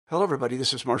Hello, everybody.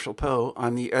 This is Marshall Poe.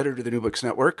 I'm the editor of the New Books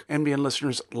Network. NBN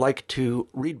listeners like to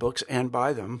read books and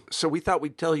buy them. So we thought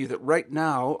we'd tell you that right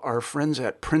now, our friends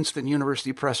at Princeton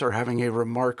University Press are having a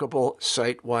remarkable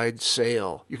site-wide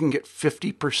sale. You can get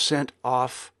 50%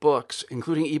 off books,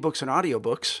 including ebooks and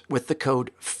audiobooks, with the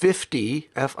code 50,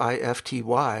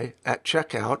 F-I-F-T-Y, at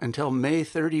checkout until May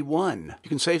 31. You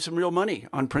can save some real money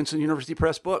on Princeton University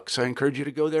Press books. I encourage you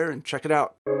to go there and check it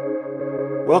out.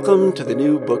 Welcome to the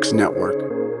New Books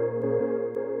Network.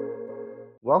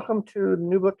 Welcome to the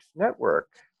New Books Network.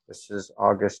 This is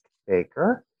August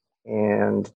Baker,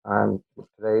 and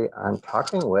today I'm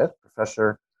talking with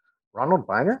Professor Ronald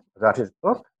Beiner about his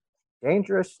book,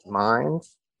 Dangerous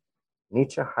Minds,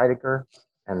 Nietzsche, Heidegger,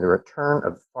 and the Return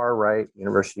of the Far Right,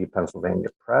 University of Pennsylvania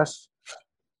Press.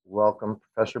 Welcome,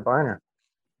 Professor Beiner.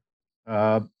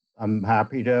 I'm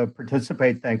happy to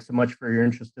participate. Thanks so much for your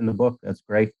interest in the book. That's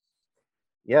great.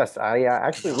 Yes, I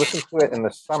actually listened to it in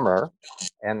the summer,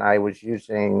 and I was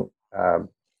using, I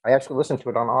actually listened to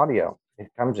it on audio. It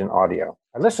comes in audio.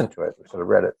 I listened to it instead of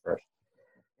read it first.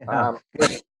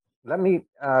 Let me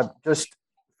just,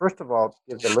 first of all,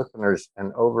 give the listeners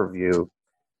an overview.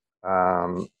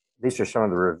 These are some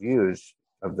of the reviews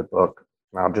of the book.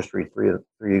 And I'll just read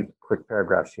three quick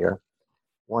paragraphs here.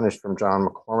 One is from John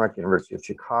McCormack, University of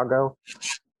Chicago.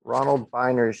 Ronald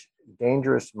Beiner's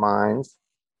Dangerous Minds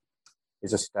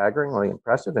is a staggeringly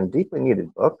impressive and deeply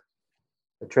needed book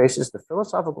that traces the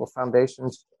philosophical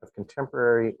foundations of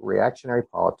contemporary reactionary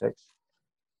politics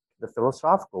to the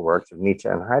philosophical works of Nietzsche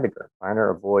and Heidegger.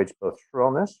 Beiner avoids both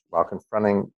shrillness while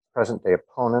confronting present-day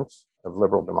opponents of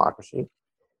liberal democracy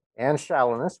and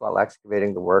shallowness while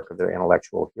excavating the work of their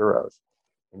intellectual heroes.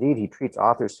 Indeed, he treats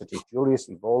authors such as Julius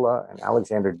Evola and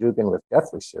Alexander Dugin with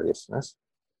deathly seriousness,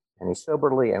 and he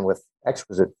soberly and with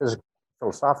exquisite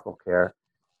philosophical care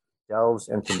delves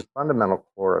into the fundamental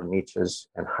core of Nietzsche's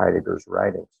and Heidegger's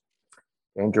writings.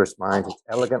 Dangerous Minds is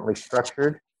elegantly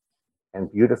structured and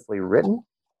beautifully written.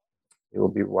 It will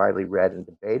be widely read and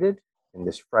debated in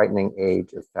this frightening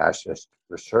age of fascist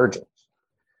resurgence.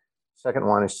 Second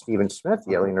one is Stephen Smith,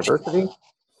 Yale University.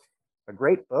 A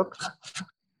great book.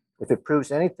 If it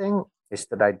proves anything, it's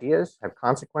that ideas have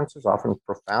consequences, often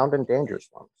profound and dangerous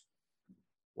ones.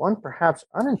 One perhaps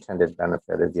unintended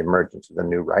benefit of the emergence of the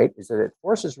new right is that it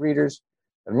forces readers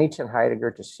of Nietzsche and Heidegger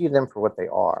to see them for what they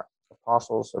are,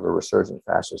 apostles of a resurgent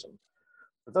fascism.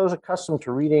 For those accustomed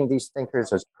to reading these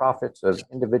thinkers as prophets of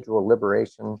individual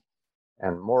liberation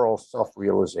and moral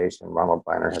self-realization, Ronald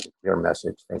Beiner has a clear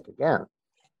message: think again.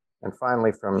 And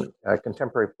finally, from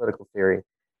Contemporary Political Theory,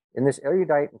 in this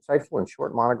erudite, insightful, and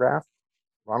short monograph,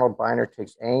 Ronald Beiner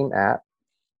takes aim at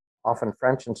often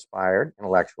French-inspired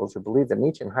intellectuals who believe that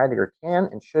Nietzsche and Heidegger can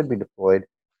and should be deployed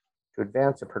to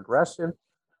advance a progressive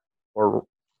or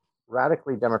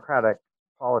radically democratic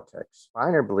politics.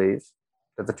 Beiner believes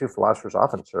that the two philosophers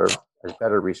often serve as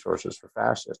better resources for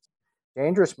fascists.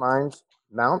 Dangerous Minds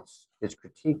mounts its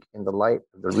critique in the light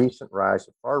of the recent rise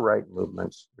of far-right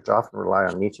movements, which often rely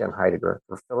on Nietzsche and Heidegger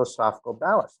for philosophical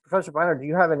ballast. Professor Beiner, do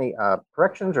you have any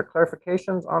corrections or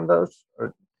clarifications on those?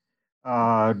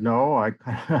 No, I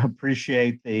kind of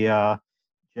appreciate the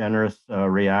generous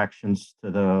reactions to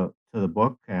the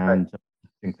book, and right. I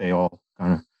think they all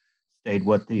kind of state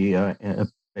what the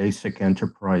basic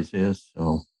enterprise is.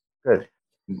 So good.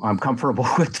 I'm comfortable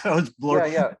with those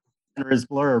generous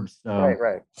blurbs.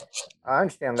 Right. I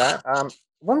understand that. I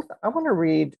want to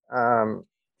read.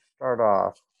 Start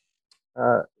off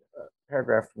a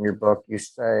paragraph from your book. You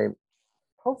say,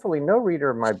 hopefully no reader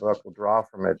of my book will draw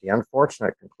from it the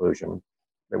unfortunate conclusion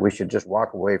that we should just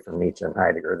walk away from Nietzsche and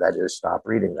Heidegger, that is, stop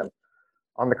reading them.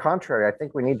 On the contrary, I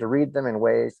think we need to read them in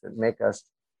ways that make us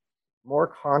more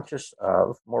conscious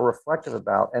of, more reflective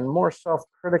about, and more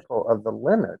self-critical of the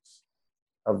limits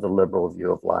of the liberal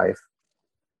view of life,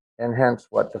 and hence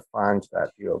what defines that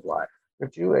view of life.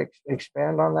 Could you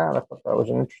expand on that? I thought that was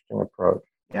an interesting approach.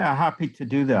 Yeah, happy to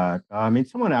do that. I mean,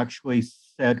 someone actually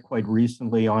said quite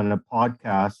recently on a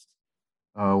podcast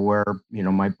where,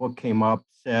 my book came up,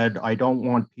 said, I don't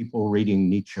want people reading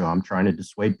Nietzsche. I'm trying to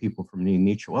dissuade people from reading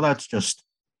Nietzsche. Well, that's just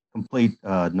complete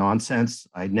nonsense.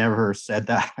 I never said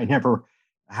that. I never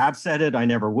have said it. I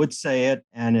never would say it.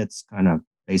 And it's kind of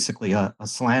basically a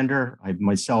slander. I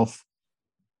myself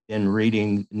been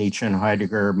reading Nietzsche and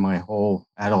Heidegger my whole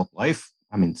adult life.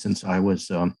 I mean, since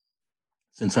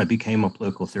I became a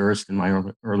political theorist in my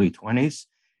early 20s.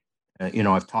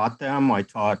 I've taught them. I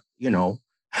taught,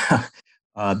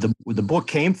 the book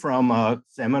came from a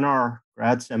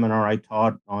grad seminar I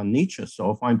taught on Nietzsche.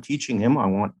 So if I'm teaching him, I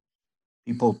want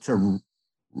people to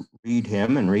read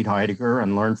him and read Heidegger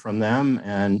and learn from them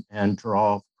and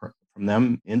draw from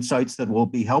them insights that will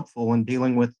be helpful in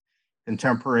dealing with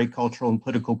contemporary cultural and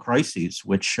political crises,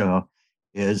 which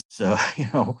is,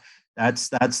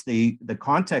 that's the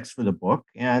context for the book.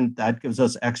 And that gives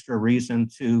us extra reason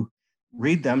to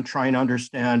read them, try and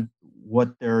understand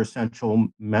what their essential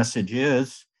message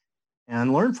is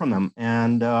and learn from them.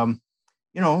 And,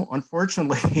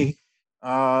 unfortunately,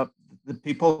 the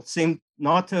people seem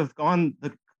not to have gone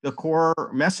the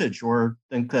core message, or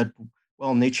think that,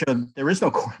 well, Nietzsche, there is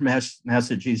no core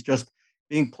message. He's just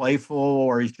being playful,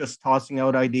 or he's just tossing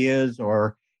out ideas,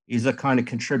 or he's a kind of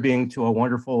contributing to a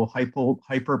wonderful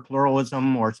hyper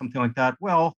pluralism or something like that.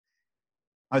 Well,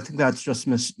 I think that's just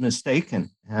mistaken.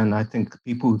 And I think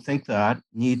people who think that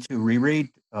need to reread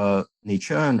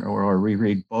Nietzsche or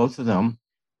reread both of them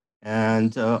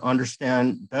and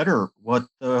understand better what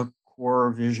the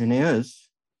core vision is.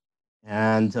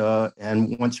 And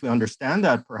once we understand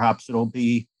that, perhaps it'll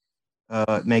be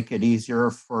make it easier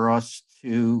for us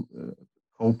to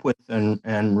cope with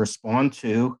and respond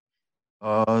to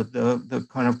the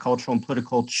kind of cultural and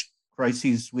political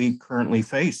crises we currently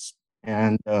face.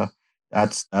 And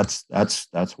that's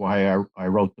why I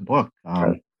wrote the book.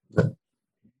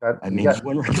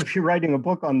 If you're writing a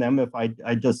book on them, if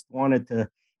I just wanted to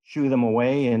shoo them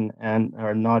away and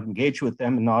or not engage with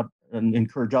them and not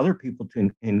encourage other people to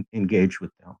engage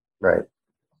with them. Right.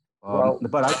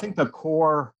 But I think the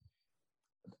core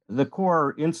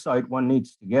insight one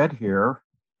needs to get here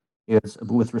is,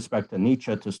 with respect to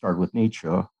Nietzsche, to start with Nietzsche,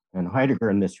 and Heidegger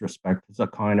in this respect is a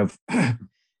kind of,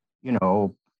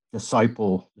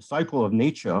 disciple of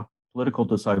Nietzsche, political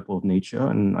disciple of Nietzsche,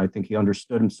 and I think he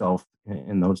understood himself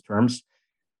in those terms,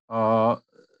 that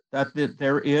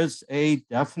there is a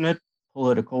definite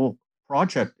political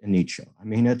project in Nietzsche. I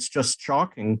mean, it's just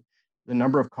shocking the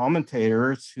number of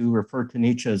commentators who refer to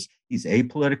Nietzsche as he's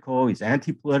apolitical, he's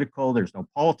anti-political, there's no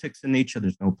politics in Nietzsche,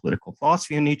 there's no political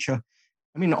philosophy in Nietzsche.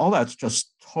 I mean, all that's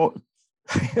just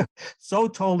so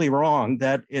totally wrong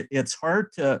that it's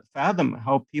hard to fathom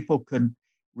how people could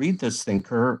read this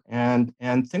thinker and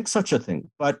think such a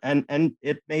thing. But and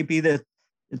it may be that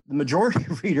the majority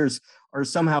of readers are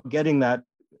somehow getting that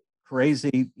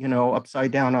crazy,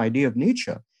 upside down idea of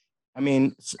Nietzsche. I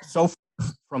mean, so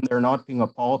from there not being a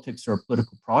politics or a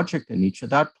political project in Nietzsche,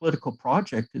 that political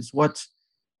project is what's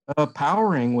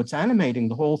powering, what's animating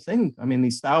the whole thing. I mean,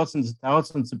 these thousands and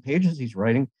thousands of pages he's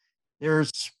writing,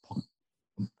 there's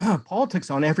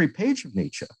politics on every page of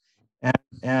Nietzsche.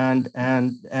 And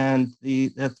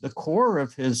the core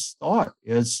of his thought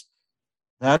is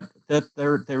that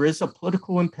there is a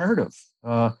political imperative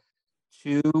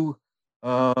to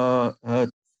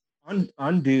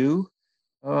undo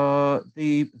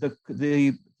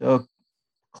the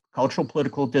cultural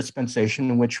political dispensation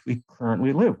in which we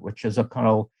currently live, which is a kind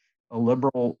of a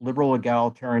liberal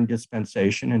egalitarian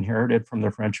dispensation inherited from the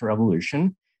French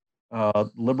Revolution.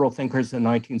 Liberal thinkers in the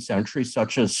 19th century,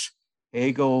 such as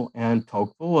Hegel and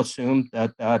Tocqueville, assumed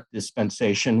that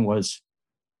dispensation was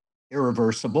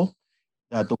irreversible,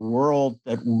 that the world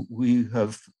that we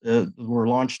were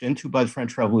launched into by the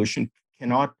French Revolution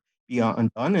cannot be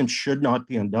undone and should not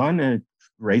be undone, and it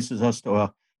raises us to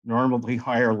a normally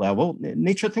higher level.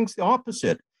 Nietzsche thinks the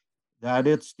opposite, that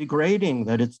it's degrading,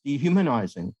 that it's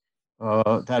dehumanizing,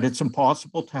 that it's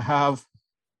impossible to have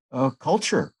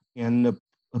culture in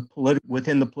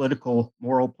within the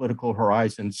moral political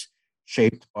horizons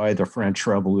shaped by the French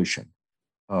Revolution.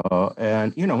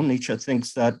 And Nietzsche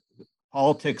thinks that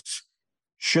politics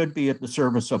should be at the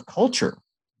service of culture,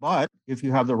 but if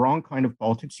you have the wrong kind of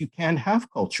politics, you can't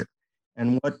have culture.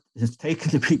 And what is taken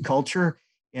to be culture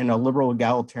in a liberal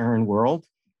egalitarian world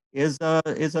is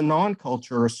a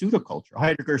non-culture or pseudo-culture.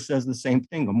 Heidegger says the same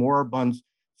thing, a moribund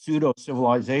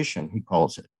pseudo-civilization, he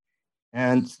calls it.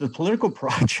 And the political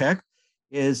project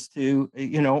is to,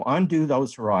 undo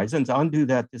those horizons, undo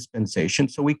that dispensation,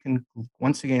 so we can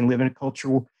once again live in a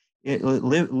culture,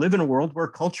 live in a world where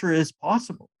culture is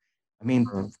possible. I mean,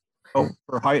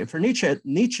 for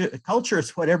Nietzsche, culture is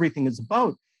what everything is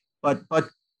about, but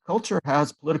culture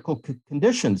has political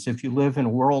conditions. If you live in a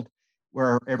world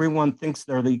where everyone thinks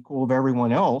they're the equal of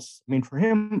everyone else, I mean, for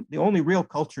him, the only real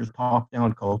culture is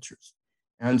top-down cultures.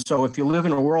 And so if you live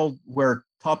in a world where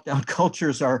top-down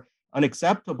cultures are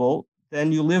unacceptable,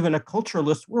 then you live in a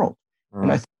culturalist world.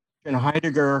 And I think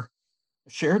Heidegger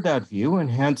shared that view,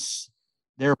 and hence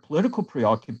their political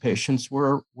preoccupations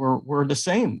were the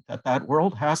same, that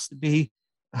world has to be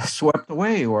swept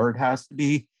away, or it has to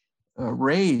be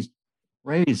raised,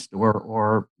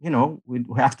 or we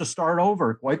have to start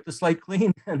over, wipe the slate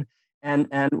clean,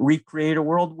 and recreate a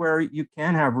world where you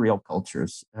can have real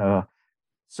cultures.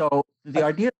 So the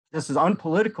idea that this is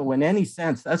unpolitical in any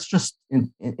sense, that's just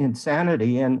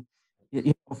insanity. And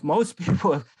if most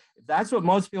people, if that's what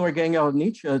most people are getting out of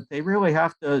Nietzsche, they really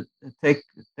have to take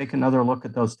another look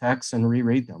at those texts and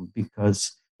reread them,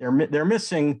 because they're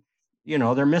missing,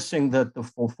 they're missing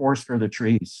the full forest for the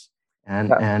trees.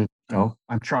 And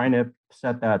I'm trying to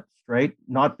set that straight,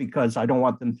 not because I don't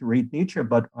want them to read Nietzsche,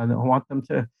 but I want them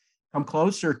to come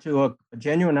closer to a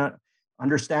genuine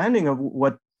understanding of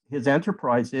what his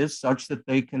enterprise is, such that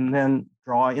they can then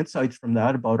draw insights from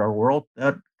that about our world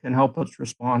that can help us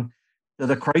respond to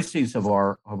the crises of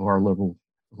our liberal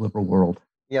world.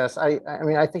 Yes, I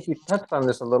mean, I think you touched on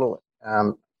this a little.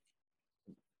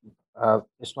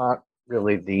 It's not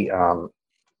really the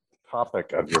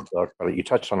topic of your book, but you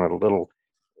touched on it a little.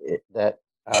 That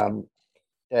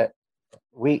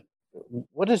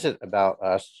what is it about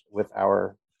us with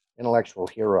our intellectual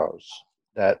heroes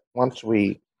that once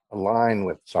we align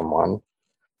with someone,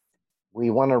 we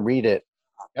want to read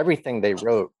everything they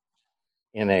wrote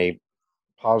in a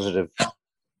positive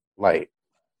light.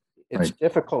 It's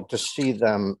difficult to see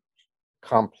them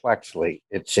complexly,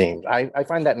 it seems. I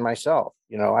find that in myself.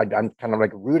 I'm kind of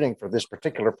like rooting for this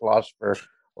particular philosopher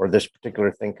or this particular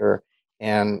thinker,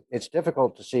 and it's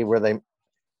difficult to see where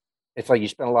it's like you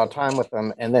spend a lot of time with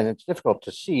them, and then it's difficult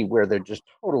to see where they're just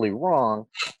totally wrong,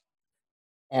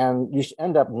 and you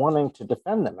end up wanting to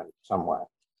defend them in some way.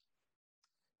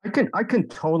 I can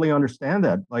totally understand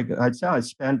that. Like I said, I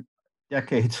spent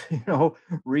decades,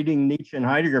 reading Nietzsche and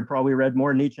Heidegger. Probably read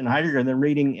more Nietzsche and Heidegger than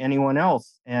reading anyone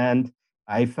else, and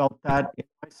I felt that in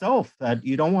myself, that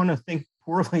you don't want to think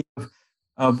poorly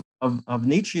of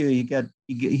Nietzsche.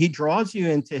 He draws you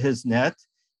into his net.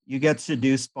 You get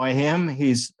seduced by him.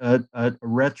 He's a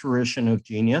rhetorician of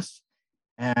genius,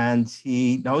 and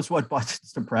he knows what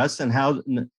buttons to press and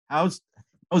knows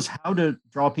how to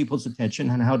draw people's attention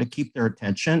and how to keep their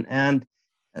attention, and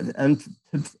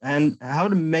how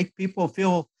to make people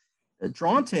feel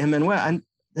drawn to him. And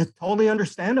it's totally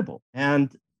understandable.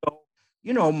 And so,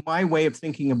 my way of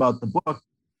thinking about the book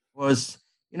was,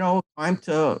 time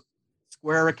to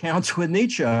square accounts with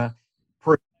Nietzsche,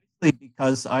 precisely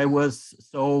because I was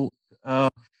so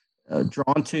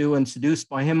drawn to and seduced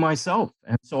by him myself.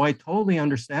 And so I totally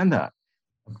understand that.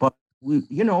 But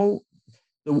the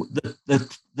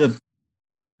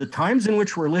times in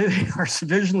which we're living are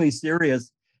sufficiently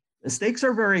serious. The stakes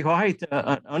are very high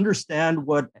to understand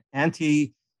what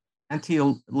anti-liberal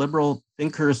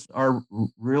thinkers are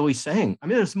really saying. I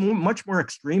mean, there's much more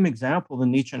extreme example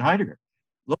than Nietzsche and Heidegger.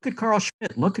 Look at Carl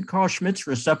Schmitt. Look at Carl Schmitt's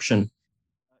reception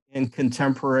in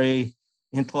contemporary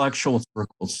intellectual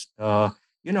circles.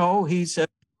 He's at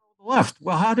the left.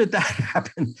 Well, how did that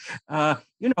happen?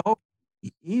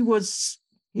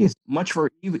 He's much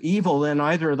more evil than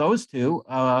either of those two.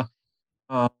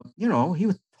 He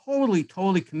was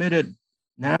totally committed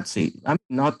Nazi. I mean,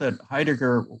 not that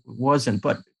Heidegger wasn't,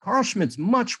 but Carl Schmitt's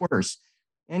much worse.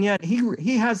 And yet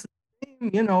he has the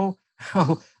same,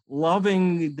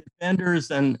 loving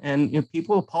defenders and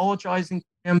people apologizing to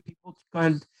him, people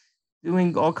kind of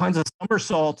doing all kinds of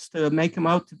somersaults to make him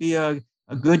out to be a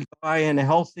good guy and a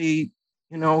healthy,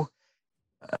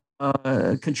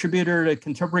 contributor to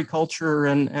contemporary culture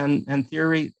and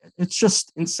theory. It's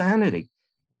just insanity.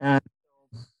 And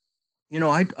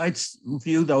I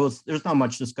view those. There's not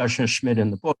much discussion of Schmitt in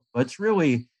the book, but it's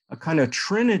really a kind of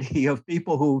trinity of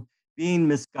people who being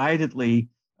misguidedly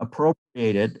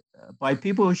appropriated by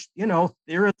people who,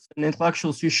 theorists and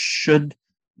intellectuals who should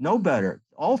know better.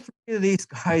 All three of these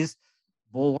guys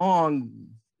belong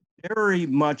very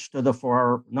much to the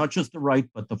far, not just the right,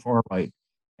 but the far right.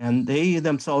 And they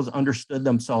themselves understood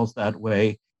themselves that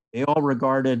way. They all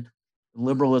regarded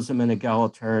liberalism and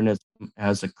egalitarianism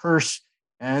as a curse,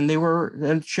 and they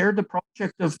shared the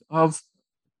project of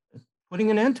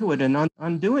putting an end to it and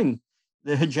undoing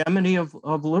the hegemony of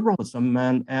liberalism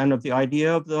and of the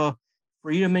idea of the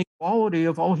freedom and equality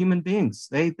of all human beings.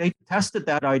 They tested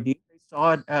that idea. They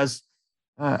saw it as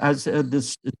a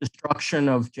destruction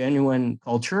of genuine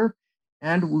culture.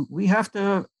 And we have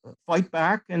to fight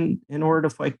back, and in order to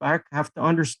fight back, have to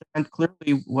understand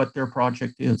clearly what their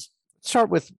project is. Start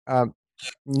with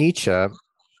Nietzsche.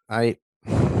 What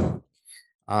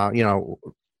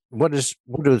does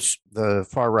the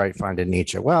far right find in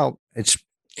Nietzsche? Well,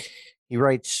 he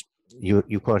writes,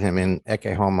 you quote him in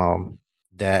Ecce Homo,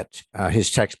 that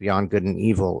his text Beyond Good and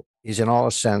Evil is in all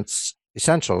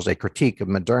essentials a critique of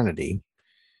modernity,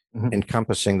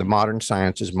 encompassing the modern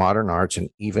sciences, modern arts, and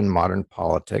even modern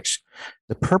politics.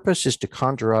 The purpose is to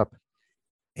conjure up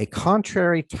a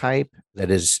contrary type that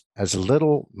is as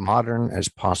little modern as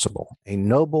possible, a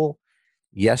noble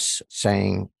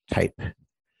yes-saying type.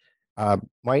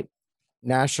 White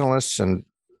nationalists and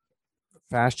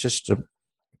fascists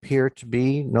appear to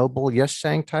be noble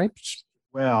yes-saying types.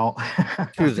 Well,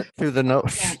 to the no,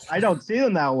 I don't see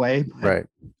them that way. But, right.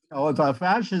 If a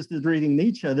fascist is reading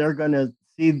Nietzsche, they're going to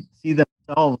see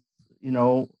themselves,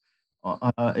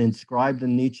 inscribed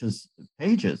in Nietzsche's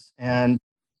pages. And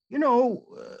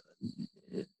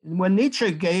when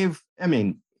Nietzsche gave,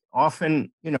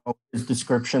 often his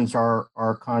descriptions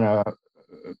are kind of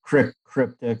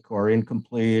cryptic or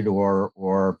incomplete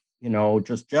or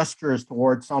just gestures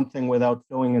towards something without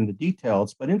filling in the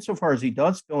details. But insofar as he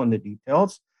does fill in the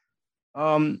details,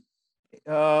 it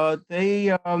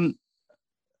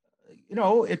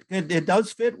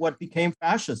does fit what became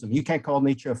fascism. You can't call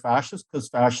Nietzsche a fascist because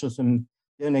fascism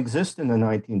didn't exist in the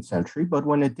 19th century. But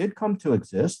when it did come to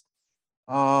exist,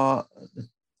 there's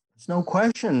no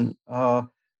question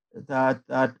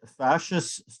that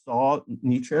fascists saw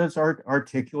Nietzsche as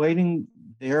articulating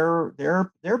their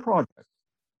project,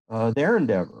 their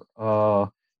endeavor.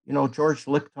 George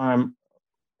Lichtheim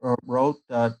wrote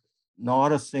that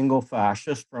not a single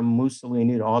fascist from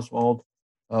Mussolini to Oswald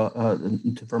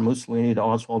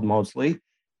Mosley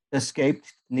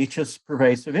escaped Nietzsche's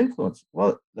pervasive influence.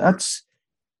 Well, that's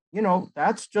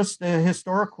just a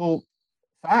historical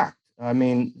fact.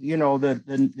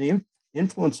 The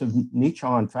influence of Nietzsche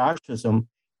on fascism,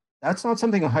 that's not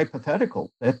something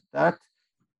hypothetical. That's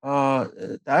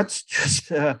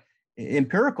just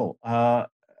empirical.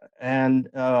 And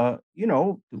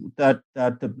that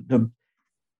the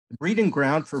breeding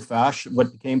ground for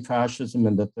what became fascism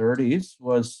in the 30s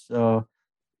was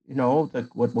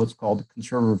what was called the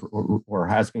conservative or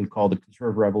has been called the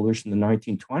conservative revolution in the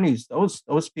 1920s.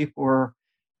 Those people were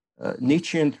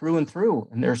Nietzschean through and through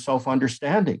in their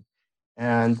self-understanding.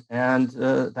 And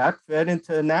that fed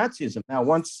into Nazism. Now,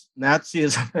 once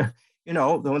Nazism,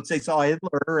 once they saw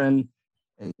Hitler and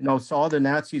saw the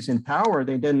Nazis in power,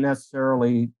 they didn't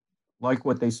necessarily like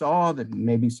what they saw. They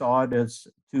maybe saw it as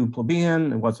too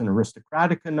plebeian. It wasn't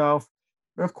aristocratic enough.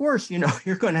 But of course,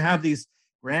 you're going to have these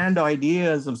grand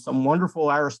ideas of some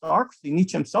wonderful aristocracy.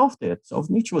 Nietzsche himself did. So if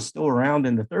Nietzsche was still around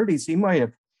in the 30s, he might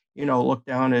have, looked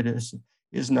down at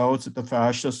his notes at the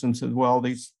fascists and said, well,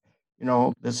 these.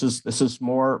 This is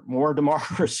more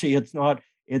democracy. It's not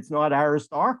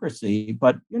aristocracy.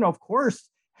 But of course,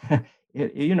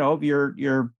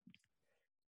 you're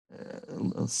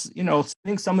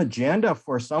setting some agenda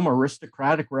for some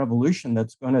aristocratic revolution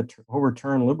that's going to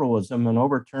overturn liberalism and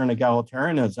overturn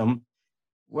egalitarianism.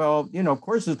 Well, of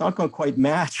course, it's not going to quite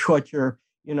match what your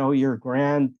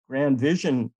grand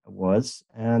vision was,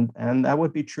 and that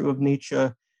would be true of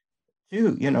Nietzsche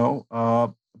too.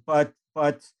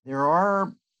 But there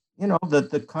are,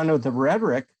 the kind of the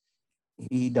rhetoric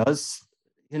he does,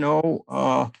 he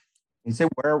said,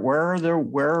 where are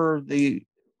the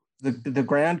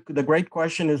great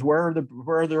question is where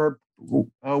do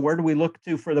we look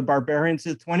to for the barbarians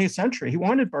of the 20th century? He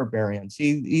wanted barbarians.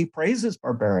 He praises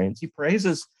barbarians. He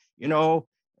praises,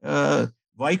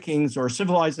 Vikings or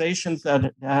civilizations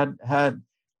that had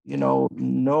no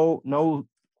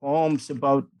qualms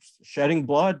about shedding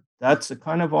blood. That's a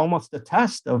kind of almost a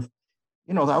test of,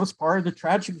 that was part of the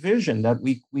tragic vision that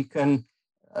we can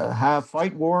have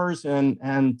fight wars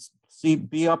and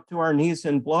be up to our knees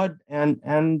in blood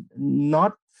and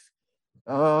not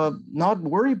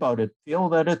worry about it. Feel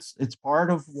that it's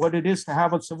part of what it is to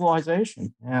have a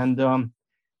civilization. And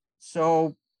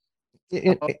so,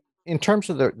 in terms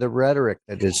of the rhetoric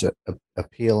that is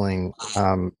appealing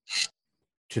to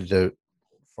the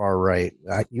far right,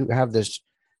 you have this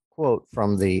quote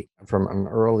from an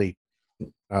early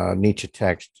Nietzsche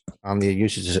text on the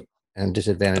uses and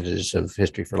disadvantages of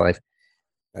History for Life.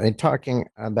 And talking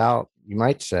about, you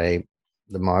might say,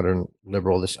 the modern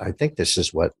liberal. I think this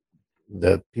is what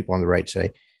the people on the right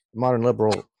say. The modern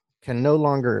liberal can no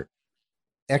longer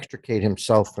extricate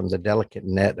himself from the delicate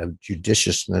net of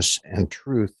judiciousness and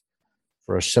truth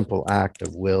for a simple act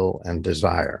of will and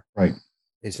desire. Right.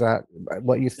 Is that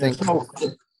what you think?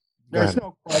 There's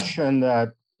no question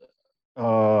that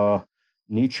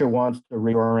Nietzsche wants to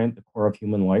reorient the core of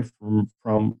human life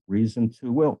from reason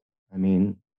to will.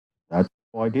 That's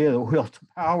the idea, the will to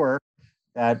power,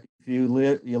 that if you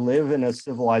live in a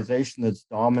civilization that's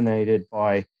dominated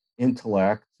by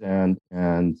intellect and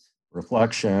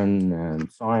reflection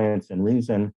and science and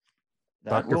reason,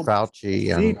 that Dr. will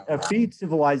Fauci feed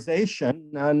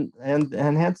civilization and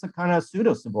hence a kind of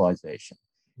pseudo civilization.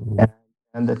 Mm-hmm.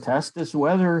 And the test is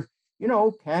whether,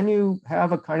 can you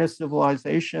have a kind of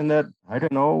civilization that,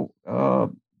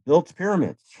 builds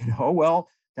pyramids? Well,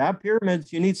 to have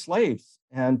pyramids, you need slaves.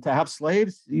 And to have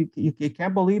slaves, you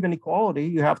can't believe in equality.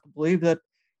 You have to believe that,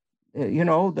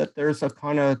 that there's a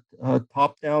kind of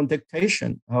top-down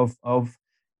dictation of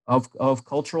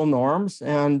cultural norms,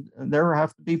 and there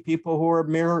have to be people who are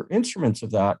mere instruments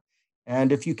of that.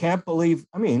 And if you can't believe,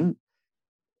 I mean,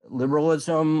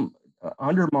 liberalism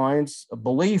undermines a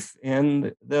belief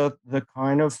in the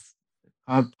kind of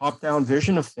top-down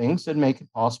vision of things that make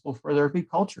it possible for there to be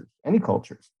cultures, any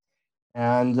cultures.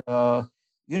 And where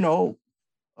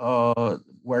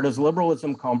does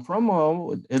liberalism come from?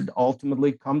 Well, it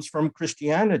ultimately comes from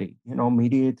Christianity,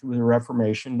 mediated through the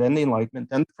Reformation, then the Enlightenment,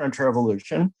 then the French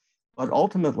Revolution. But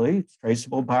ultimately, it's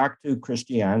traceable back to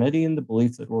Christianity and the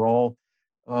belief that we're all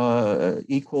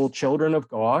equal children of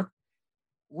God.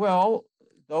 Well,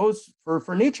 those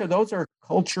for Nietzsche, those are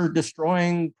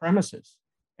culture-destroying premises,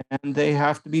 and they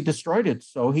have to be destroyed.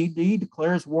 So he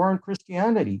declares war on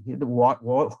Christianity.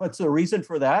 What's the reason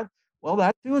for that? Well,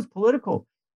 that too is political.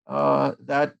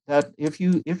 That if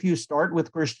you start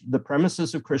with the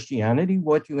premises of Christianity,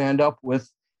 what you end up with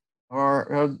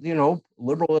are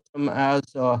liberalism as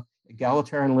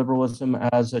egalitarian liberalism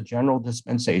as a general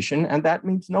dispensation, and that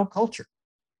means no culture.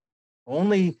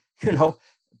 Only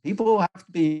people have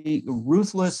to be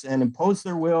ruthless and impose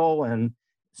their will and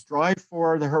strive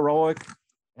for the heroic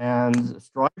and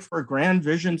strive for grand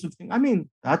visions of things. I mean,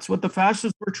 that's what the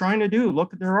fascists were trying to do.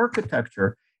 Look at their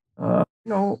architecture.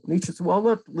 Nietzsche said, well,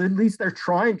 look, at least they're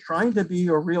trying to be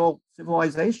a real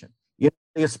civilization.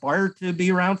 They aspire to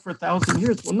be around for 1,000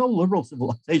 years. Well, no liberal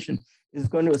civilization is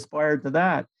going to aspire to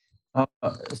that.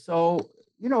 So,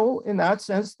 in that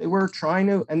sense, they were trying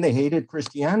to, and they hated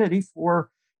Christianity for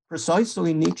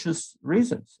precisely Nietzsche's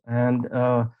reasons. And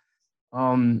there's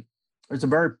a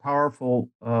very powerful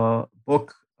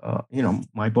book,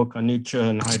 my book on Nietzsche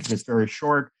and Haydn is very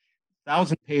short,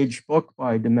 1,000-page book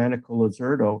by Domenico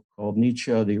Lazzurdo called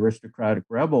Nietzsche, the Aristocratic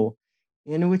Rebel,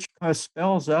 in which kind of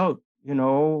spells out,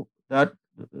 that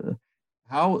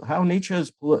how Nietzsche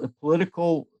is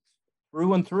political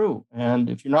through and through. And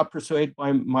if you're not persuaded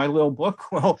by my little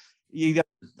book, well,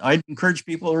 I'd encourage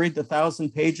people to read the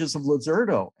 1,000 pages of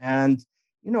Lazzurdo, and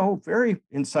very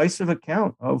incisive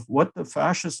account of what the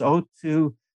fascists owed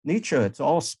to Nietzsche. It's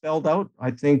all spelled out,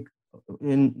 I think,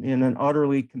 in an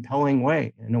utterly compelling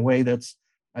way, in a way that's,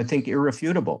 I think,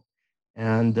 irrefutable.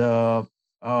 And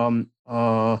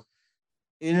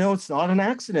it's not an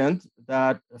accident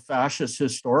that fascists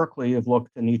historically have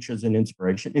looked to Nietzsche as an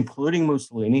inspiration, including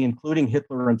Mussolini, including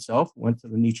Hitler himself, went to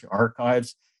the Nietzsche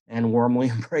archives and warmly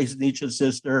embraced Nietzsche's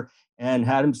sister and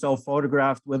had himself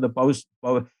photographed with a bust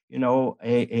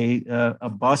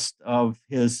of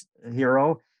his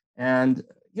hero. And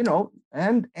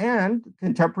and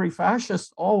contemporary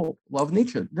fascists all love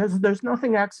Nietzsche. There's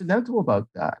nothing accidental about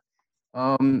that.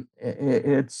 And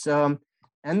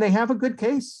they have a good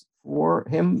case for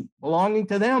him belonging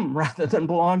to them rather than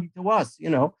belonging to us.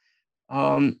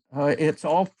 It's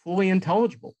all fully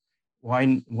intelligible.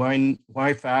 Why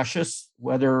fascists,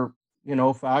 whether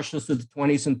fascists of the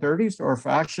 20s and 30s or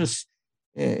fascists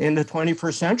in the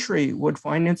 21st century, would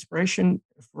find inspiration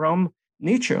from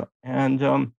Nietzsche. And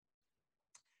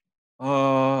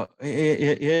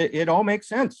it all makes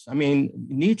sense. I mean,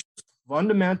 Nietzsche's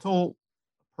fundamental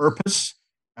purpose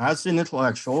as an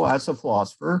intellectual, as a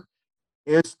philosopher,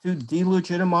 is to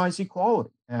delegitimize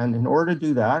equality. And in order to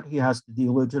do that, he has to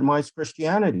delegitimize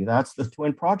Christianity. That's the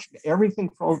twin project. Everything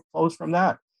flows from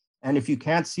that. And if you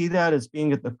can't see that as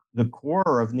being at the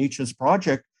core of Nietzsche's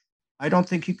project, I don't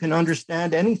think you can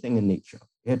understand anything in Nietzsche.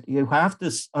 You have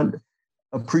to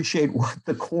appreciate what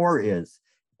the core is,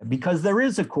 because there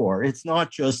is a core. It's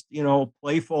not just,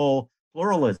 playful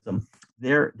pluralism.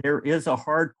 There is a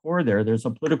hard core there. There's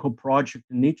a political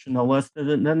project in Nietzsche, no less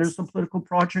than there's a political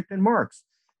project in Marx.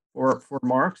 For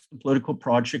Marx, the political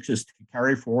project is to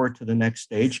carry forward to the next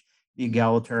stage the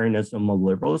egalitarianism of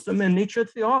liberalism, and Nietzsche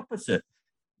it's the opposite.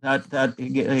 That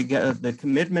the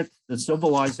commitment, the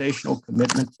civilizational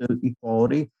commitment to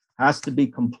equality, has to be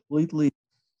completely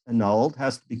annulled,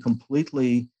 has to be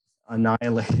completely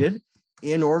annihilated,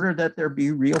 in order that there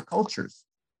be real cultures.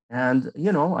 And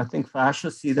I think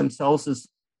fascists see themselves as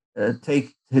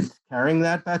carrying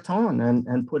that baton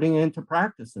and putting it into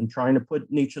practice and trying to put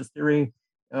Nietzsche's theory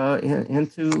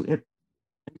into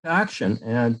action.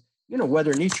 And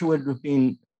whether Nietzsche would have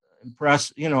been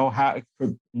impressed,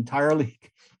 entirely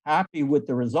happy with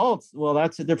the results, well,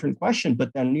 that's a different question.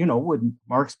 But then, would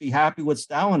Marx be happy with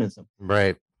Stalinism?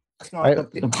 Right. That's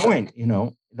not the point.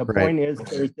 The point is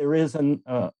there is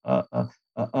a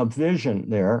vision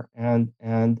there, and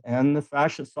the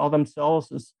fascists saw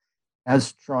themselves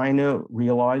as trying to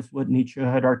realize what Nietzsche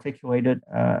had articulated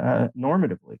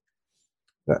normatively.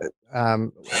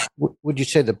 Would you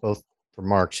say that both for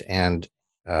Marx and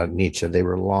Nietzsche. They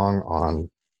were long on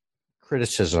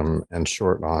criticism and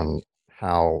short on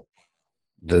how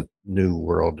the new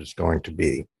world is going to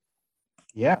be.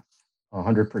 Yeah,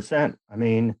 100%. I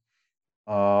mean,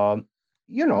 um,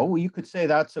 you could say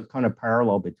that's a kind of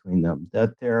parallel between them,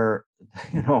 that they're,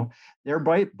 you know, they're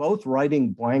both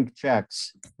writing blank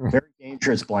checks, very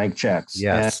dangerous blank checks.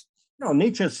 Yes. And,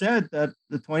 Nietzsche said that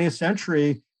the 20th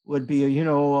century would be,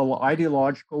 an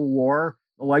ideological war,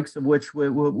 the likes of which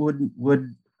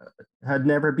would had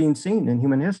never been seen in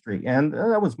human history. And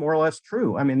that was more or less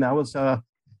true. I mean, that was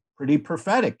pretty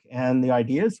prophetic. And the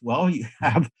idea is, well, you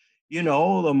have,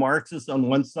 the Marxists on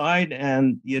one side,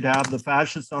 and you'd have the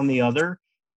fascists on the other,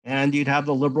 and you'd have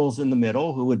the liberals in the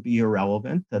middle who would be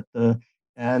irrelevant.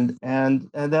 And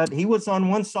that he was on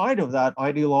one side of that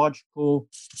ideological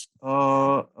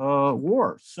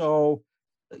war. So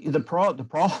the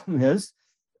problem is,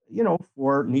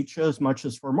 for Nietzsche as much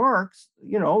as for Marx,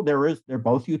 they're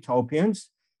both utopians,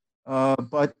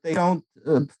 but they don't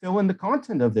fill in the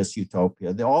content of this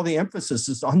utopia. All the emphasis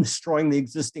is on destroying the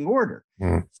existing order.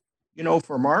 Mm.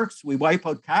 For Marx, we wipe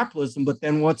out capitalism, but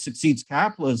then what succeeds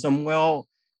capitalism? Well,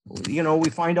 we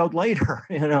find out later,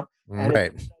 and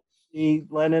right. The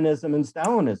Leninism and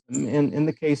Stalinism. In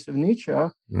the case of Nietzsche,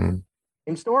 same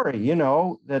story,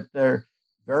 that they're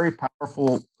very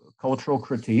powerful cultural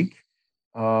critique.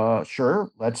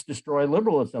 Sure, let's destroy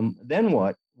liberalism. Then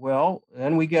what? Well,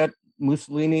 then we get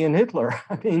Mussolini and Hitler.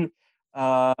 I mean,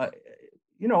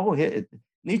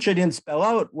 Nietzsche didn't spell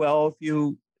out, well, if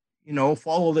you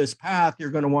follow this path,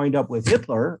 you're going to wind up with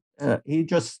Hitler.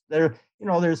 There's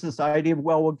this idea of,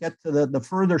 well, we'll get to the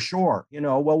further shore,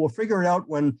 we'll figure it out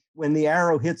when the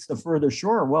arrow hits the further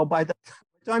shore. Well, by the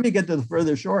time you get to the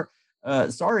further shore,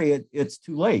 it's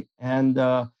too late.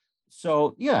 And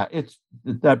so, yeah, it's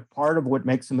that part of what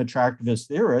makes them attractive as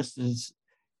theorists is,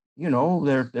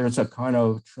 there's a kind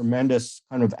of tremendous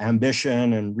kind of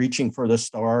ambition and reaching for the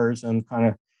stars and kind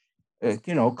of,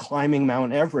 climbing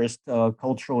Mount Everest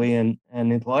culturally and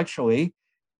intellectually.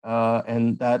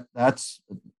 And that's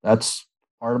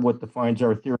part of what defines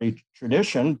our theory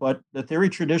tradition. But the theory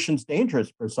tradition is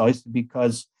dangerous precisely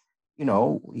because,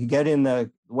 you get in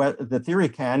the theory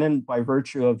canon by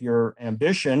virtue of your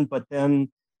ambition, but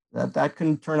then that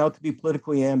can turn out to be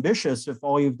politically ambitious if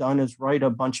all you've done is write a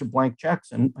bunch of blank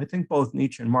checks. And I think both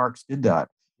Nietzsche and Marx did that.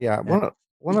 Yeah,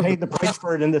 one paid the price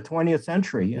for it in the 20th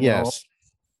century. Yes.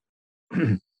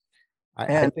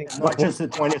 I think not just the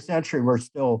 20th century, we're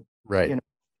still right.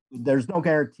 There's no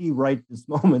guarantee right this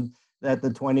moment that the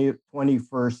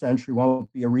 21st century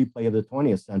won't be a replay of the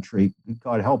 20th century.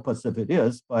 God help us if it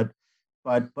is, but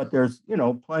there's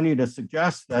plenty to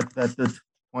suggest that the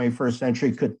 21st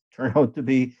century could turn out to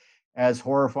be as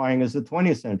horrifying as the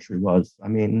 20th century was. I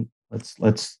mean,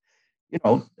 let's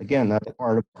again, that's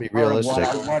part of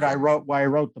why I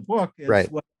wrote the book. It's,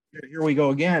 right. Well, here we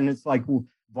go again. It's like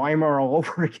Weimar all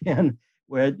over again,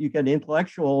 where you get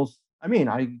intellectuals. I mean,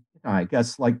 I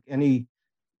guess like any,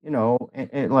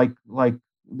 like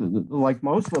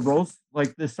most liberals,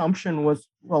 like the assumption was,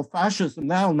 well, fascism,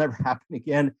 that'll never happen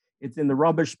again. It's in the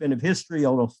rubbish bin of history.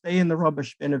 It'll stay in the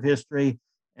rubbish bin of history.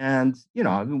 And,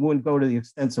 I wouldn't go to the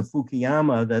extent of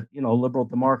Fukuyama that, liberal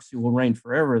democracy will reign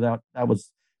forever. That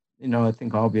was, I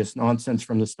think obvious nonsense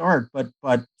from the start. But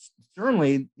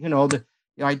certainly, the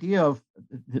idea of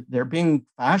there being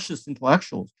fascist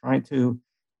intellectuals trying to,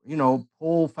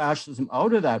 pull fascism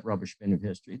out of that rubbish bin of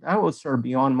history, that was sort of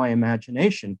beyond my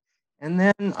imagination. And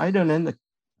then I don't know,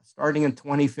 starting in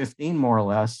 2015, more or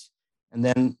less, and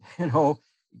then, it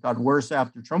got worse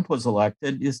after Trump was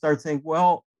elected, you start thinking,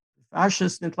 well,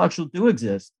 fascist intellectuals do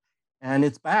exist, and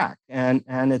it's back, and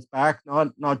it's back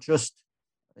not just,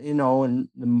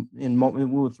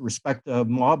 with respect to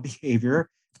mob behavior,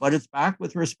 but it's back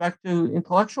with respect to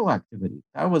intellectual activity.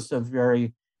 That was a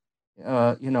very,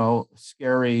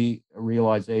 scary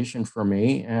realization for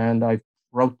me. And I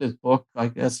wrote this book, I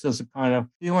guess, as a kind of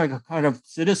feeling, a kind of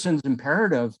citizen's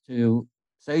imperative to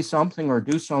say something or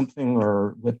do something,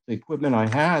 or with the equipment I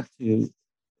had to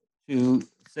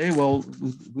say, well,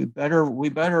 we better,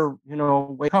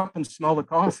 wake up and smell the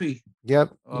coffee.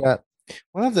 Yep. Yeah.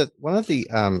 One of the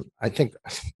I think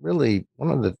really one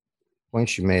of the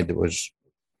points you made that was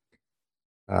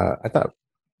I thought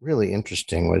really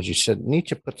interesting was you said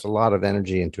Nietzsche puts a lot of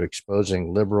energy into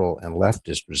exposing liberal and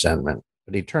leftist resentment,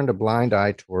 but he turned a blind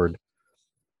eye toward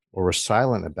or was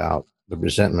silent about the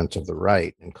resentments of the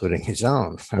right, including his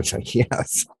own. I was like,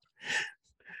 yes.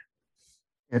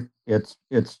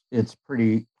 It's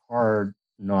pretty hard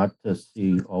not to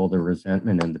see all the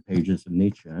resentment in the pages of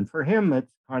Nietzsche. And for him,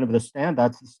 it's kind of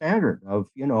that's the standard of,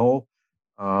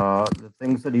 The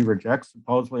things that he rejects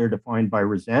supposedly are defined by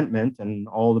resentment and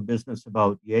all the business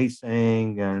about yay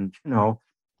saying, and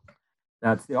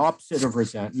that's the opposite of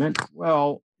resentment.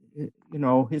 Well,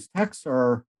 his texts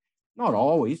are not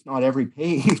always, not every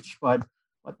page, but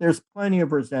there's plenty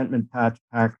of resentment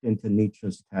packed into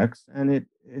Nietzsche's text, and it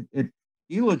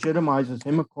delegitimizes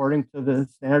him according to the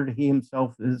standard he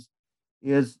himself is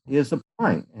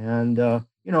applying. And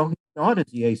he's not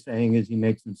as yay saying as he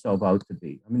makes himself out to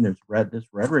be. I mean, there's this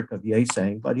rhetoric of yay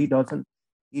saying, but he doesn't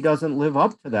live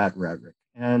up to that rhetoric.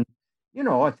 And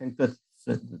I think that's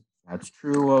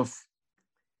true of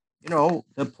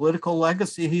the political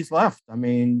legacy he's left. I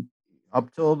mean,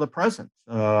 up till the present,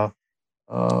 right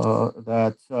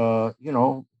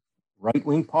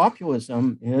wing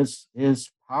populism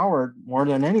is powered more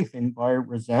than anything by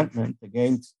resentment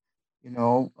against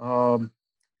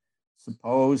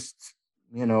supposed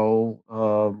liberal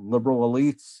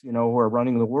elites who are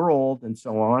running the world and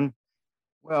so on.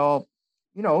 Well,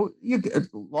 a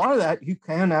lot of that you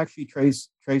can actually trace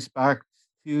back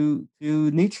to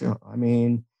Nietzsche. I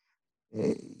mean,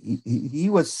 he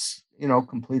was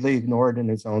completely ignored in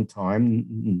his own time.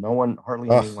 No one,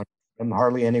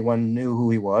 hardly anyone knew who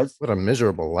he was. What a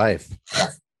miserable life.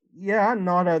 Yeah,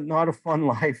 not a fun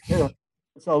life.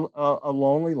 It's a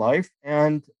lonely life,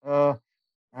 and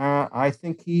I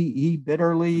think he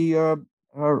bitterly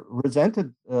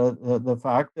resented the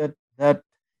fact that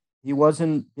he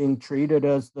wasn't being treated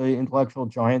as the intellectual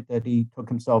giant that he took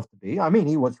himself to be. I mean,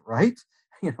 he was right,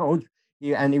 he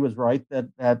was right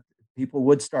that people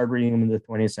would start reading him in the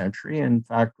 20th century, and in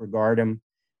fact, regard him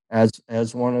as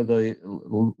one of the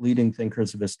leading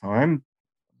thinkers of his time.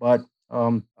 But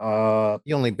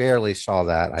he only barely saw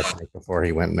that, I think, before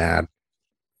he went mad.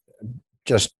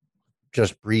 Just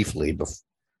briefly,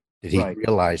 did he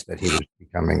realize that he was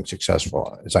becoming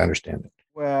successful, as I understand it?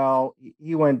 Well,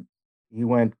 he went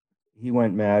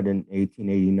mad in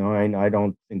 1889. I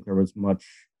don't think there was much.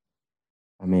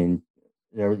 I mean,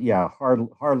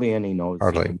 hardly any notes.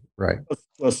 Hardly, right.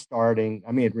 Just starting.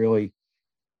 I mean, it really,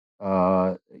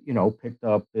 picked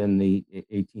up in the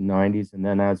 1890s, and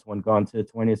then as one got into the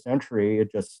 20th century,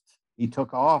 he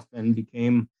took off and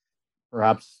became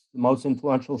perhaps the most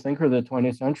influential thinker of the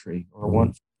 20th century, or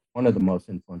one of the most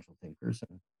influential thinkers.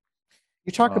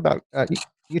 You talk about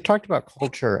you talked about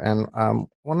culture, and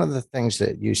one of the things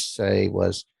that you say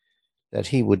was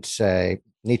that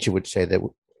Nietzsche would say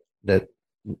that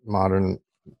modern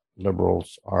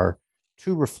liberals are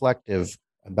too reflective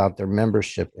about their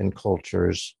membership in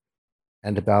cultures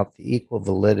and about the equal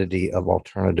validity of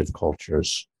alternative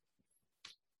cultures.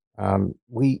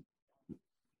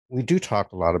 We do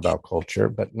talk a lot about culture,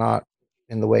 but not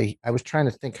in the way I was trying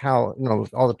to think how,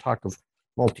 all the talk of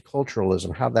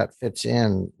multiculturalism, how that fits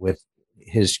in with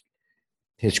his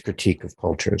critique of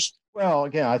cultures. Well,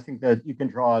 again, I think that you can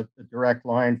draw a direct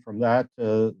line from that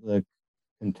to the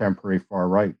contemporary far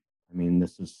right. I mean,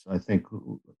 I think,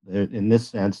 in this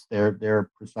sense, they're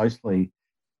precisely,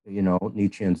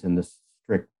 Nietzscheans in this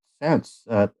strict sense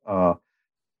that,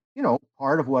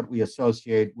 part of what we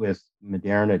associate with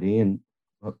modernity and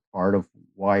part of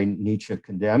why Nietzsche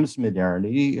condemns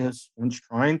modernity is one's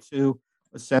trying to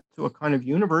ascend to a kind of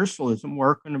universalism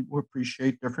where we can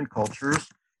appreciate different cultures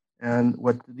and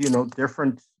what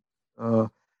different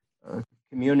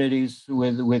communities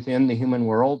within the human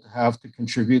world have to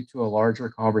contribute to a larger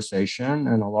conversation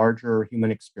and a larger human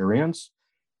experience,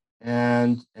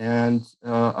 and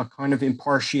a kind of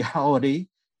impartiality.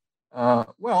 I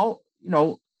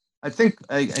think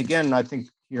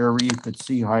here you could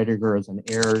see Heidegger as an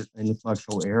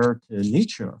intellectual heir to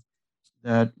Nietzsche,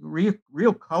 that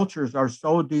real cultures are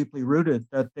so deeply rooted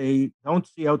that they don't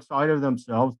see outside of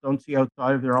themselves, don't see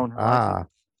outside of their own horizon.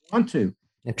 Want to.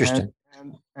 Interesting.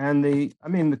 And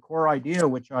the core idea,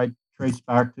 which I trace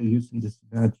back to Use and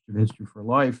Disadvantage of History for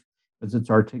Life, because it's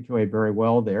articulated very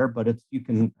well there, but I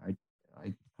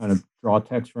kind of draw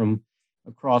text from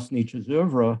across Nietzsche's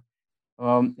oeuvre,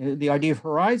 the idea of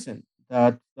horizon,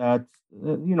 that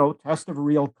test of a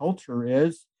real culture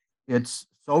is it's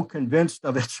so convinced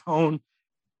of its own,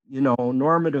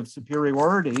 normative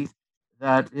superiority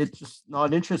that it's just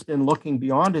not interested in looking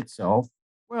beyond itself.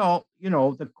 Well,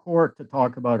 the core, to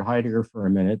talk about Heidegger for a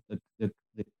minute, you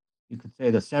could say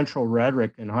the central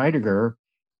rhetoric in Heidegger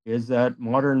is that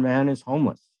modern man is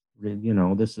homeless. You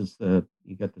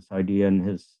get this idea in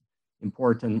his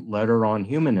important letter on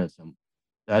humanism,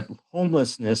 that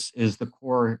homelessness is the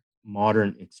core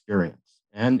modern experience.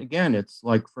 And again, it's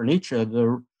like for Nietzsche,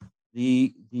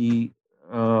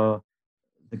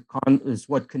 is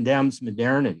what condemns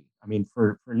modernity. I mean,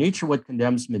 for Nietzsche, what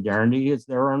condemns modernity is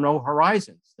there are no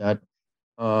horizons, that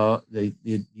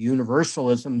the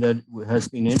universalism that has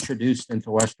been introduced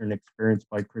into Western experience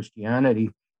by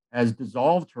Christianity has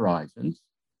dissolved horizons.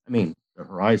 I mean, the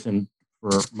horizon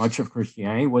for much of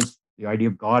Christianity was the idea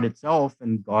of God itself,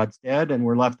 and God's dead, and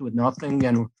we're left with nothing,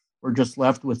 and we're just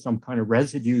left with some kind of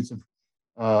residues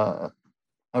of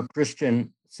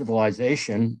Christian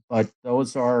civilization, but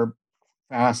those are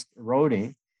fast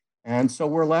eroding. And so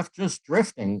we're left just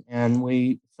drifting. And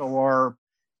so our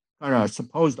kind of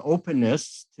supposed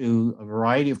openness to a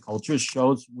variety of cultures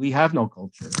shows we have no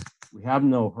culture. We have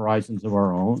no horizons of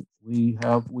our own. We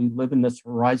live in this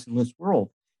horizonless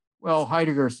world. Well,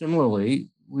 Heidegger, similarly,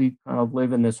 we kind of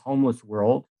live in this homeless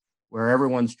world where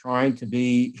everyone's trying to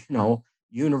be,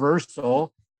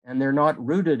 universal, and they're not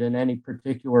rooted in any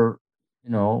particular,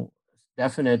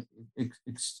 definite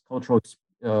cultural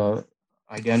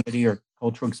identity or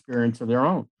cultural experience of their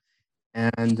own.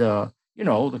 And, the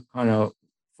kind of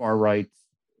far right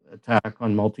attack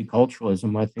on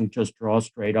multiculturalism, I think, just draws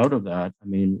straight out of that. I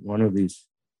mean, one of these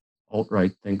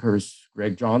alt-right thinkers,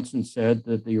 Greg Johnson, said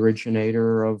that the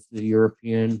originator of the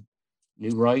European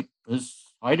New Right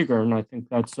is Heidegger, and I think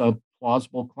that's a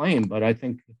plausible claim. But I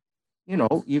think,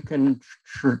 you can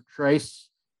trace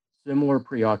similar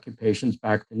preoccupations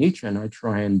back to Nietzsche, and I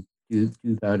try and do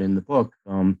that in the book.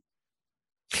 And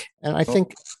I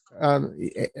think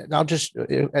I'll just,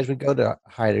 as we go to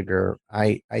Heidegger,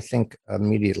 I think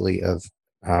immediately of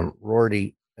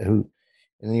Rorty, who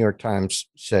in the New York Times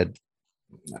said,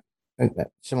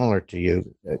 similar to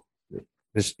you,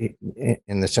 this,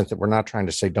 in the sense that we're not trying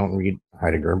to say don't read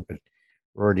Heidegger, but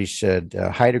Rorty said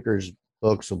Heidegger's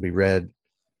books will be read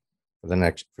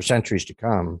for centuries to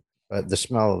come, but the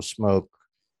smell of smoke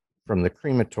from the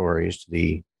crematories,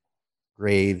 the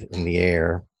grave in the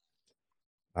air,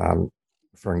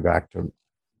 referring back to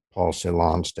Paul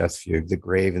Celan's Death Fugue, the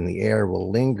grave in the air will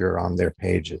linger on their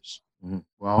pages.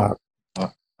 Well,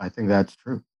 I think that's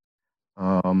true.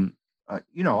 I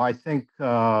think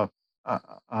I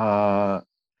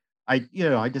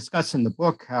discuss in the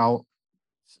book how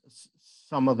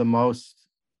some of the most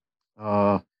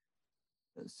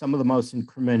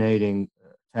incriminating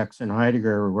texts in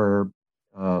Heidegger were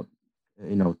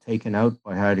taken out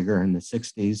by Heidegger in the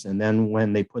 60s, and then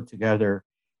when they put together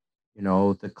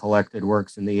the collected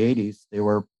works in the 80s, they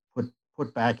were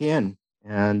put back in.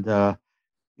 And I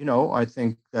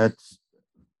think that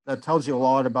tells you a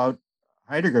lot about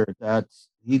Heidegger, that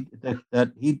he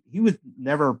was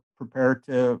never prepared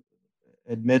to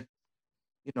admit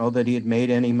that he had made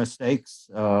any mistakes.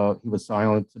 He was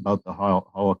silent about the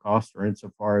Holocaust, or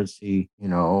insofar as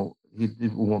people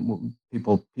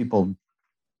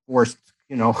forced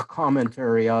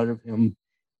commentary out of him.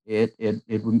 It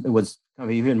was kind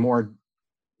of even more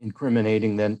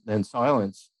incriminating than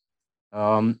silence.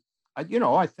 I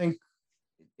think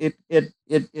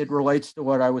it relates to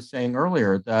what I was saying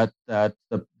earlier, that the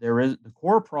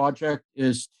core project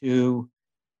is to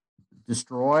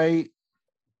destroy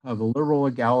a liberal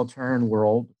egalitarian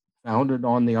world founded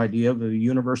on the idea of the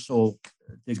universal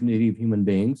dignity of human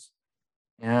beings,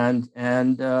 and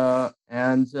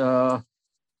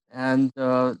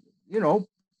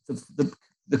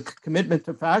the commitment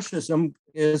to fascism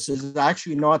is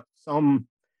actually not some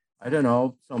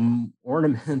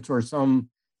ornament or some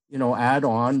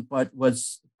add-on, but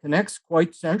connects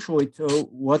quite centrally to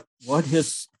what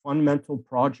his fundamental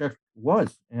project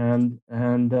was. And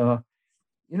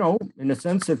in a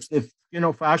sense, if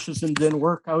fascism didn't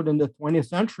work out in the 20th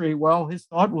century, well, his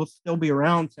thought will still be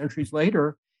around centuries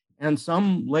later, and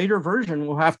some later version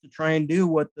will have to try and do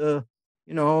what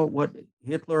what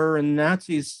Hitler and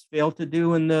Nazis failed to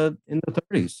do in the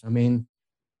 30s. I mean,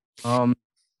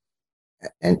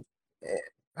 and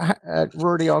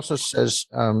Rorty also says,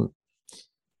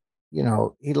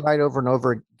 he lied over and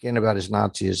over again about his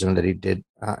Nazism, that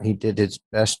he did his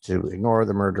best to ignore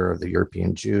the murder of the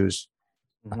European Jews.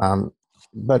 Mm-hmm.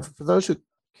 But for those who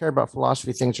care about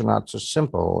philosophy, things are not so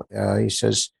simple. He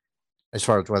says, as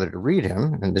far as whether to read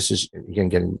him, and this is, again,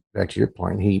 getting back to your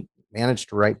point, he managed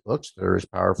to write books that are as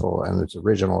powerful and as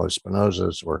original as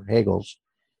Spinoza's or Hegel's.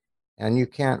 And you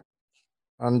can't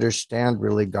understand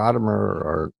really Gadamer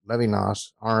or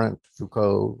Levinas, Arendt,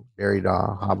 Foucault,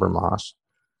 Derrida, Habermas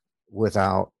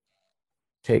without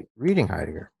reading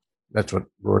Heidegger. That's what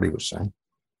Rorty was saying.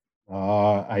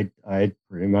 I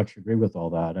pretty much agree with all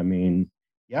that. I mean,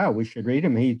 yeah, we should read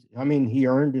him. He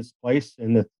earned his place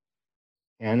in the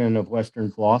canon of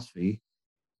Western philosophy,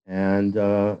 and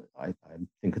I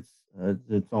think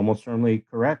it's almost certainly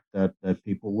correct that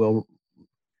people will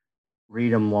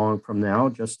read him long from now,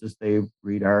 just as they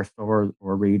read Aristotle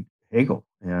or read Hegel.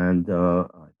 And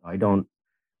I don't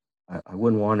I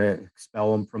wouldn't want to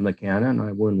expel him from the canon.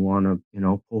 I wouldn't want to,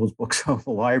 pull his books out of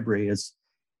the library, as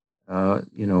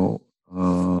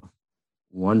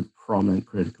one prominent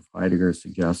critic of Heidegger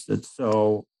suggested.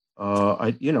 So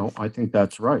I think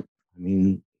that's right. I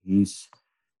mean,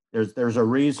 there's a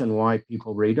reason why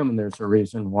people read him, and there's a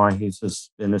reason why he's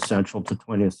just been essential to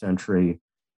 20th century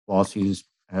philosophy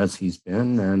as he's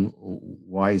been, and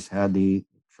why he's had the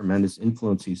tremendous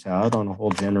influence he's had on a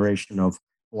whole generation of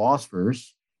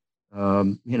philosophers.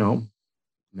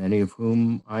 Many of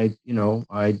whom I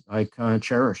kind of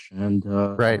cherish and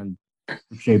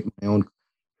shape my own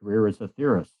career as a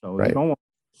theorist. So you don't want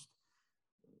to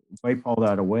wipe all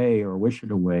that away or wish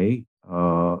it away.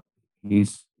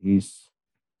 He's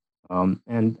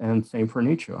and same for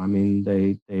Nietzsche. I mean,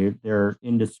 they're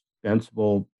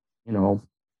indispensable,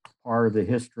 part of the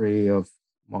history of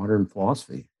modern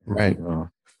philosophy. Right. And,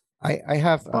 I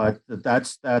have, but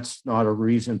that's not a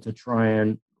reason to try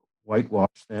and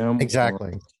whitewash them.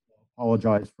 Exactly.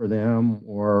 Apologize for them,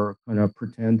 or kind of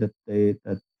pretend that the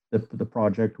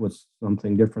project was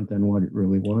something different than what it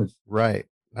really was. Right.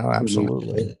 No,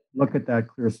 absolutely. Look at that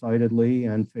clear-sightedly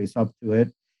and face up to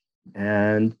it,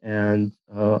 and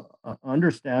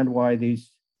understand why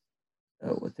these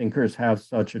thinkers have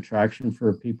such attraction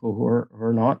for people who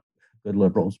are not good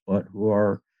liberals, but who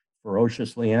are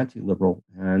ferociously anti-liberal.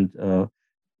 And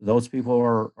those people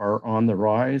are on the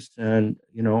rise, and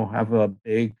have a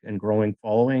big and growing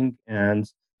following. And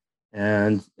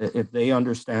if they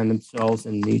understand themselves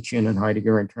in Nietzschean and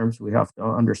Heideggerian terms, we have to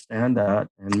understand that,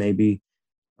 and maybe,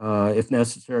 if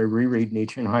necessary, reread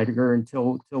Nietzsche and Heidegger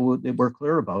until we're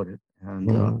clear about it,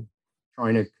 and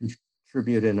trying to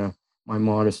contribute in my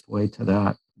modest way to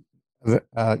that.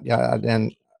 Yeah,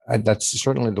 and that's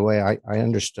certainly the way I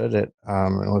understood it. It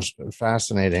was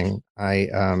fascinating.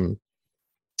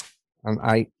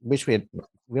 I wish we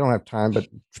don't have time, but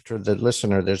for the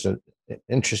listener, there's an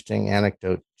interesting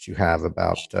anecdote you have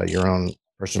about your own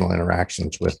personal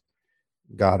interactions with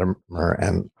Gadamer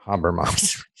and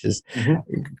Habermas, which is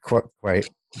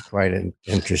quite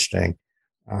interesting.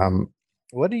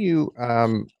 What do you?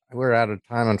 We're out of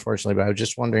time, unfortunately, but I was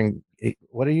just wondering,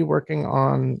 what are you working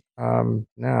on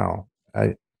now?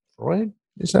 Freud,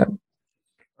 is that?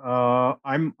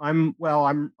 I'm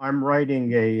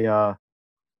writing a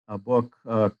book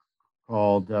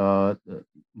called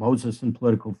Moses and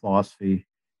Political Philosophy,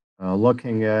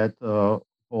 looking at the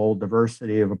whole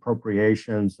diversity of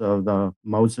appropriations of the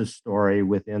Moses story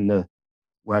within the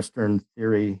Western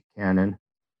theory canon.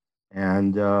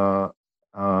 And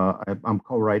I'm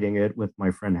co-writing it with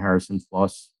my friend Harrison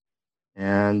Fluss.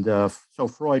 And so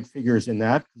Freud figures in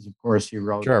that, because of course he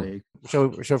wrote. Sure.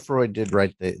 So Freud did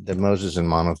write the Moses and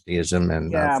monotheism,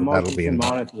 and so Moses that'll be and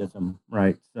monotheism,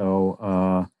 right?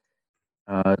 So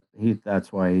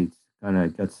that's why he kind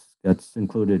of gets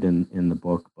included in the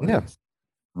book. But it's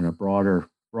on a broader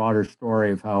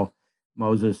story of how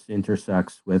Moses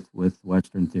intersects with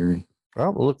Western theory.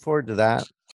 Well, we'll look forward to that.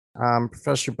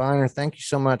 Professor Beiner, thank you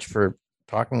so much for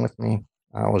talking with me.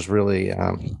 It was really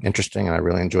interesting, and I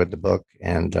really enjoyed the book,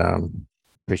 and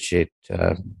appreciate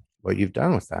what you've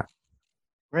done with that.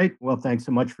 Great. Well, thanks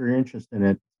so much for your interest in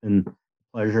it. It's been a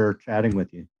pleasure chatting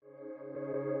with you.